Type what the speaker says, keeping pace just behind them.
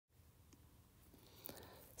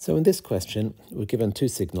So in this question, we're given two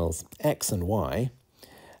signals, x and y,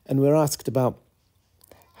 and we're asked about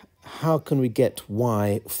how can we get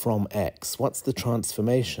y from x? What's the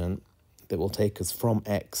transformation that will take us from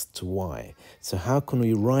x to y? So how can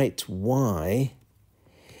we write y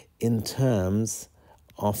in terms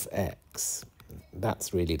of x?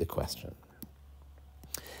 That's really the question.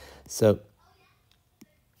 So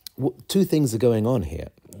two things are going on here.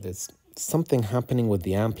 There's something happening with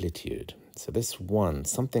the amplitude. So this one,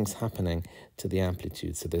 something's happening to the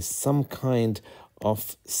amplitude. So there's some kind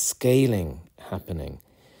of scaling happening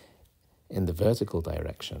in the vertical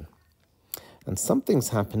direction. And something's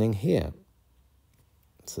happening here.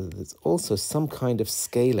 So there's also some kind of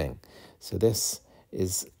scaling. So this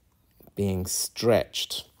is being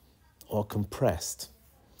stretched or compressed.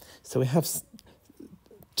 So we have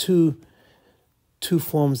two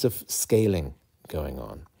forms of scaling going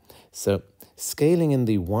on. So scaling in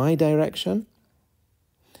the y direction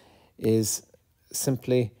is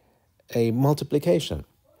simply a multiplication.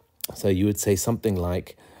 So you would say something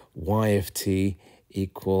like y of t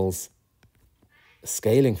equals a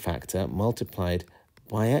scaling factor multiplied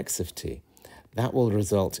by x of t. That will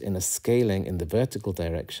result in a scaling in the vertical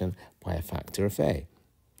direction by a factor of a.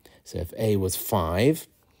 So if a was 5,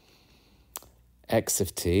 x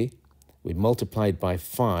of t, we multiplied by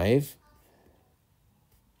 5,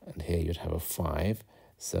 and here you'd have a 5,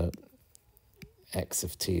 so x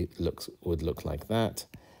of t would look like that,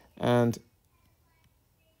 and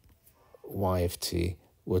y of t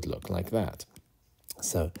would look like that.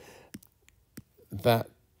 So that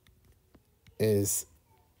is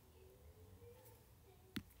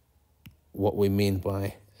what we mean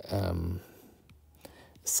by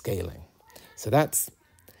scaling. So that's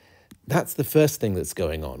the first thing that's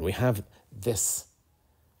going on. We have this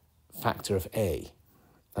factor of a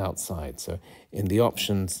outside. So in the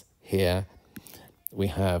options here, we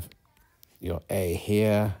have your a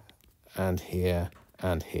here and here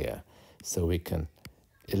and here. So we can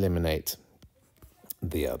eliminate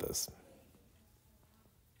the others.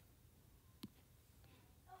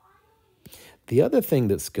 The other thing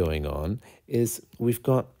that's going on is we've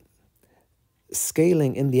got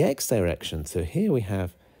scaling in the x direction. So here we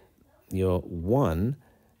have your 1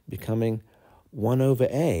 becoming 1 over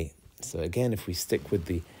a. So again, if we stick with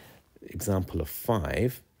the example of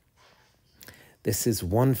 5, this is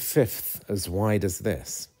 1/5 as wide as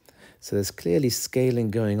this. So there's clearly scaling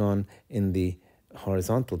going on in the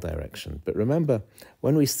horizontal direction. But remember,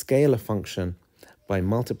 when we scale a function by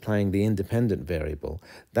multiplying the independent variable,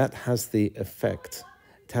 that has the effect,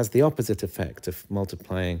 it has the opposite effect of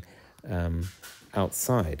multiplying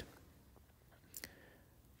outside.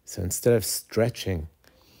 So instead of stretching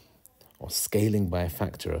or scaling by a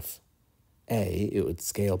factor of a, it would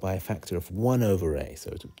scale by a factor of 1 over a, so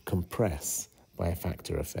it would compress by a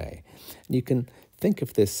factor of a. And you can think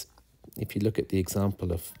of this, if you look at the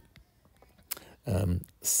example of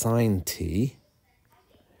sine t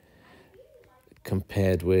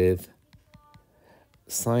compared with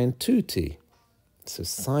sine 2t. So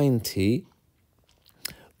sine t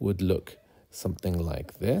would look something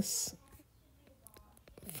like this,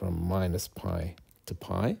 from minus pi to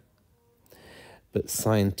pi. But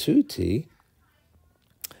sine 2t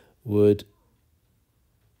would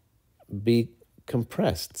be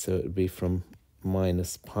compressed, so it would be from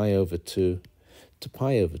minus pi over 2 to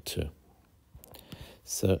pi over 2.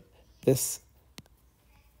 So this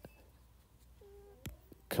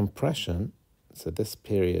compression, so this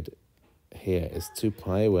period here is 2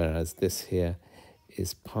 pi, whereas this here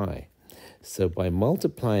is pi. So by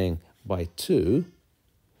multiplying by 2,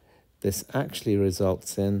 this actually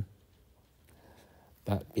results in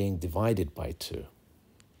that being divided by 2.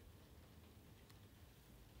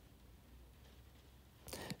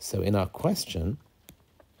 So in our question,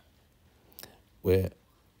 we're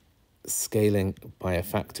scaling by a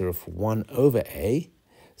factor of 1 over a,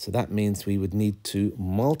 so that means we would need to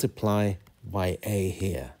multiply by a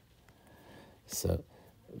here. So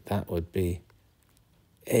that would be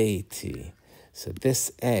at. So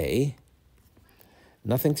this a,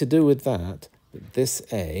 nothing to do with that, but this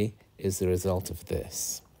a is the result of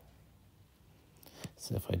this.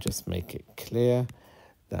 So if I just make it clear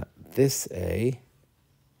that this a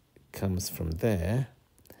comes from there,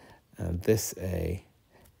 and this a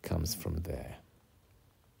comes from there.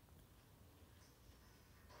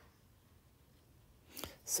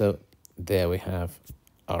 So there we have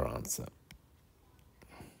our answer.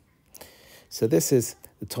 So this is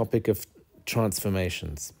the topic of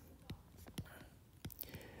transformations.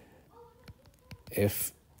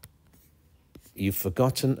 If you've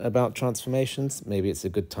forgotten about transformations, maybe it's a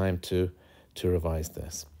good time to revise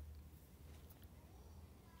this.